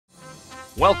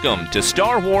Welcome to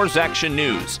Star Wars Action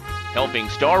News, helping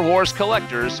Star Wars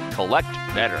collectors collect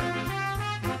better.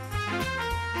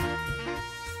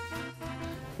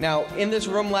 Now, in this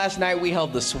room last night, we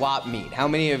held the swap meet. How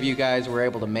many of you guys were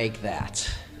able to make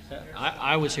that?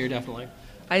 I was here, definitely.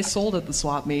 I sold at the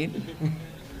swap meet.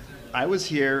 I was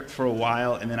here for a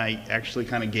while, and then I actually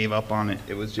kind of gave up on it.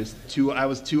 It was just I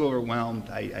was too overwhelmed.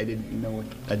 I didn't know.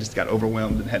 I just got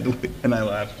overwhelmed and had to leave, and I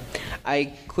left.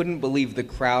 I couldn't believe the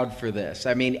crowd for this.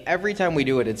 I mean, every time we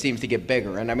do it, it seems to get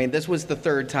bigger. And I mean, this was the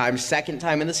third time, second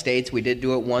time in the States. We did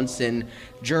do it once in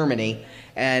Germany.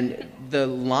 And the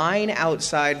line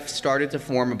outside started to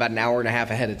form about an hour and a half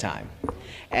ahead of time.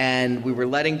 And we were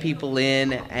letting people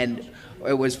in, and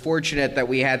it was fortunate that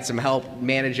we had some help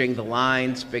managing the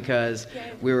lines because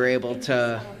we were able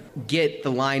to get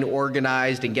the line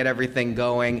organized and get everything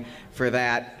going for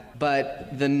that.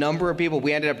 But the number of people,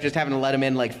 we ended up just having to let them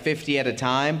in like 50 at a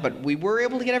time, but we were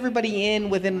able to get everybody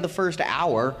in within the first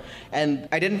hour, and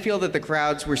I didn't feel that the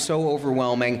crowds were so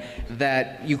overwhelming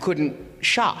that you couldn't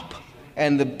shop.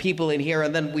 And the people in here,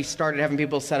 and then we started having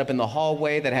people set up in the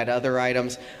hallway that had other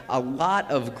items, a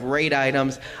lot of great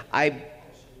items. I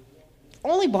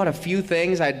only bought a few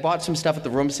things. I'd bought some stuff at the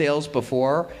room sales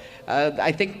before.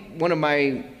 I think one of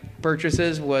my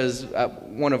purchases was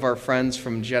one of our friends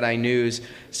from Jedi News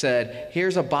said,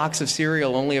 here's a box of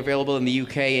cereal only available in the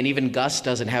UK, and even Gus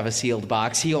doesn't have a sealed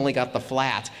box. He only got the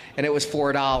flat, and it was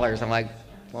 $4. I'm like,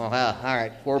 well, all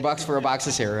right, $4 for a box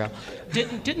of cereal.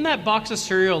 Didn't that box of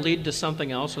cereal lead to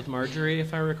something else with Marjorie,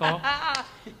 if I recall?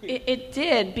 It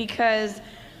did, because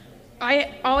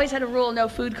I always had a rule, no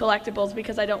food collectibles,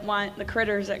 because I don't want the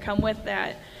critters that come with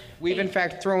that. We've, in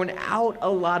fact, thrown out a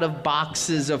lot of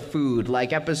boxes of food,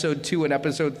 like Episode 2 and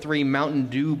Episode 3 Mountain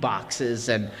Dew boxes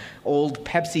and old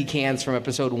Pepsi cans from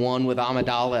Episode 1 with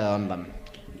Amidala on them.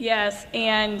 Yes,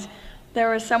 and there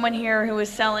was someone here who was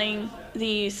selling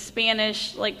the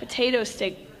Spanish, like, potato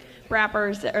stick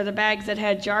wrappers, or the bags that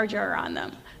had Jar Jar on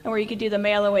them, and where you could do the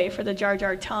mail away for the Jar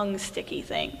Jar tongue sticky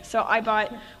thing. So I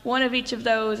bought one of each of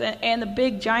those and the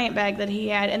big giant bag that he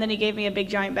had, and then he gave me a big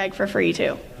giant bag for free,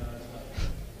 too.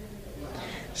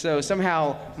 So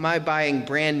somehow my buying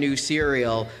brand new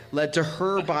cereal led to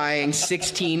her buying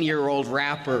 16-year-old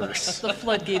wrappers. The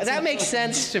floodgates. That makes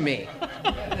sense to me.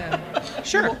 Yeah.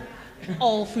 Sure. Well,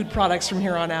 all food products from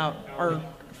here on out are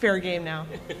fair game now.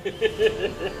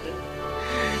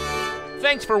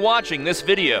 Thanks for watching this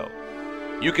video.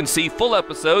 You can see full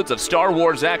episodes of Star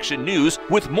Wars Action News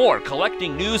with more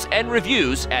collecting news and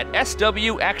reviews at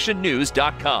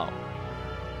swactionnews.com.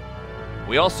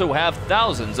 We also have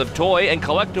thousands of toy and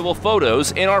collectible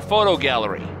photos in our photo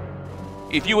gallery.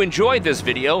 If you enjoyed this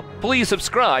video, please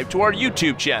subscribe to our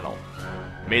YouTube channel.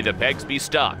 May the pegs be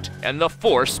stocked and the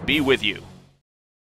Force be with you.